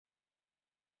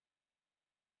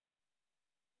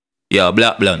Yo,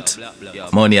 Black Blunt.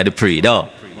 Money at the pre, though.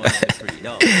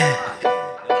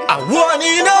 I want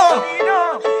you know.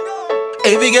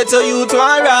 If we get to you to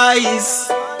rise,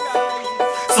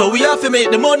 so we have to make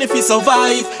the money to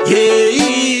survive.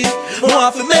 Yeah, we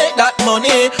have to make that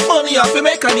money. Money have to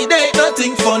make and it ain't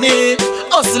nothing funny.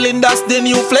 Hustling, that's the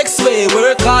new flex way.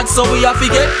 Work hard so we have to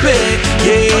get paid.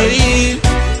 Yeah,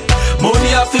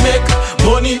 money have to make.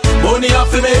 Money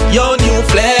have to make your new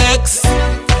flex.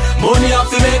 Money have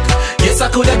to make. Yes,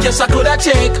 I coulda cash, I coulda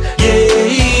check.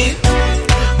 Yeah,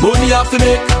 money have to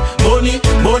make. Money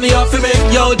have to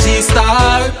make your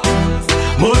G-Star.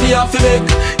 Money have to make.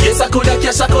 Yes, I coulda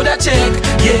cash, I coulda check.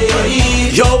 Yeah,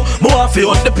 yo, more have to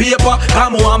on the paper.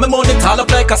 I'm more my money tall up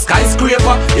like a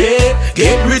skyscraper. Yeah,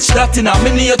 get rich that in a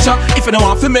miniature. If you don't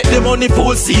want to make the money,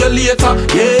 fool, see you later.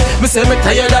 Yeah, me say me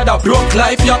tired of that broke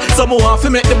life, yeah. So more have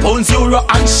to make the pounds, euro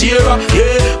and share.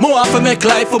 Yeah, more have to make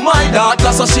life for my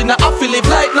daughter, so she not have to live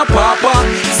like no papa.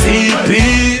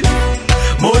 CP.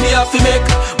 Money have to make.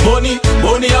 Money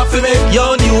have to make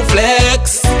your new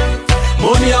flex.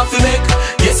 Money have to make.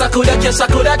 Yes, I coulda cash, I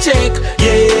coulda check.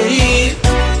 Yeah,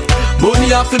 money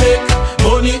have to make.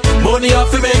 Money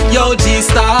have to make your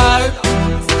G-Star.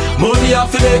 Money have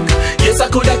to make. Yes, I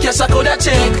coulda cash, I coulda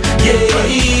check. Yeah,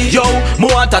 yo, more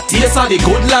want a taste of the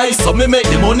good life, so me make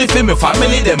the money for me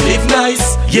family, them live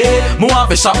nice. Yeah, more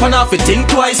have a shop and have to think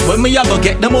twice. When me a go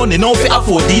get the money, now fi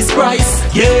afford this price.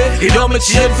 Yeah, it don't me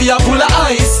change fi a full of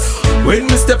ice. When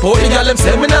me step out, the girl them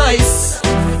say me nice.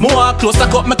 More close, I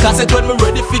cut my cassette when me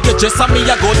ready fi get dressed, and me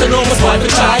a go to know my spoil the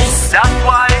choice. That's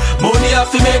why money have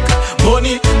to make.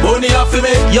 Money have to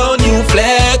make your new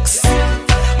flex.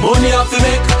 Money have to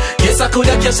make. Yes, I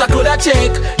coulda cash, I coulda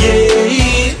check.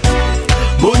 Yeah,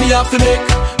 money have to make.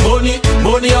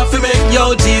 Money have to make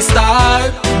your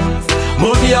G-Star.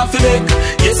 Money have to make.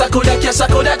 Yes, I coulda cash, I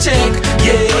coulda check.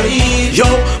 Yeah, yo,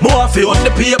 more have to on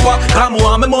the paper. Come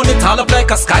on, my money tall up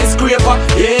like a skyscraper.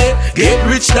 Yeah, get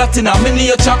rich that in a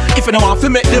miniature. If you don't want to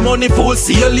make the money, fool,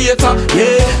 see you later.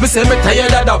 Yeah, me say me tired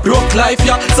of that broke life,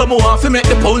 yeah. So more have to make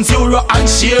the pounds, euro and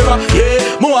share. Yeah,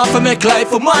 more have to make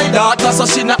life for my daughter, so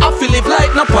she not have to live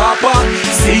like no papa.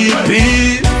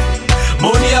 CP.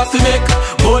 Money have to make.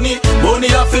 Money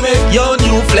have to make your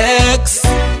new flex.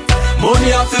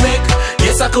 Money have to make.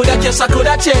 Yes, I coulda cash, I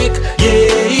coulda check.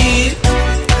 Yeah,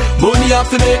 money have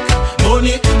to make.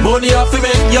 Money have to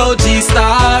make your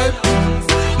G-Star.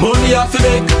 Money have to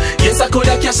make. Yes, I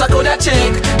coulda cash, I coulda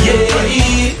check.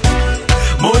 Yeah,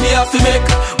 money have to make.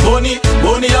 Money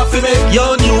have to make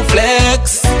your new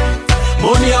flex.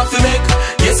 Money have to make.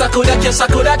 Yes, I coulda cash, I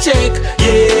coulda check.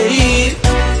 Yeah,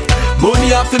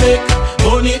 money have to make.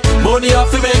 Money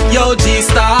have to make your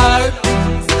G-Star.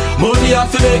 Money have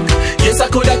to make. Yes, I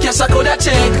coulda cash, I coulda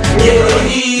check.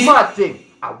 Yeah, mad thing.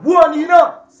 I warn you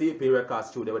know. CP Records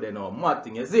Studio, they know mad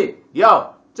thing, you see?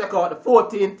 Yo, check out the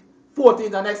 14th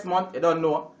of next month. You don't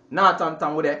know. Nathan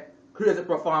Town with it. Crazy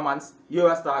performance.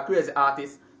 Eurostar, crazy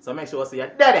artist. So make sure you see you're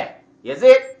dead. You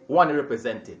see? Woney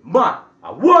representing. Man,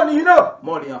 I warn you know.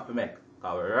 Money have to make.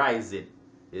 Cause we're rising.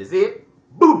 You see?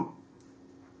 Boom.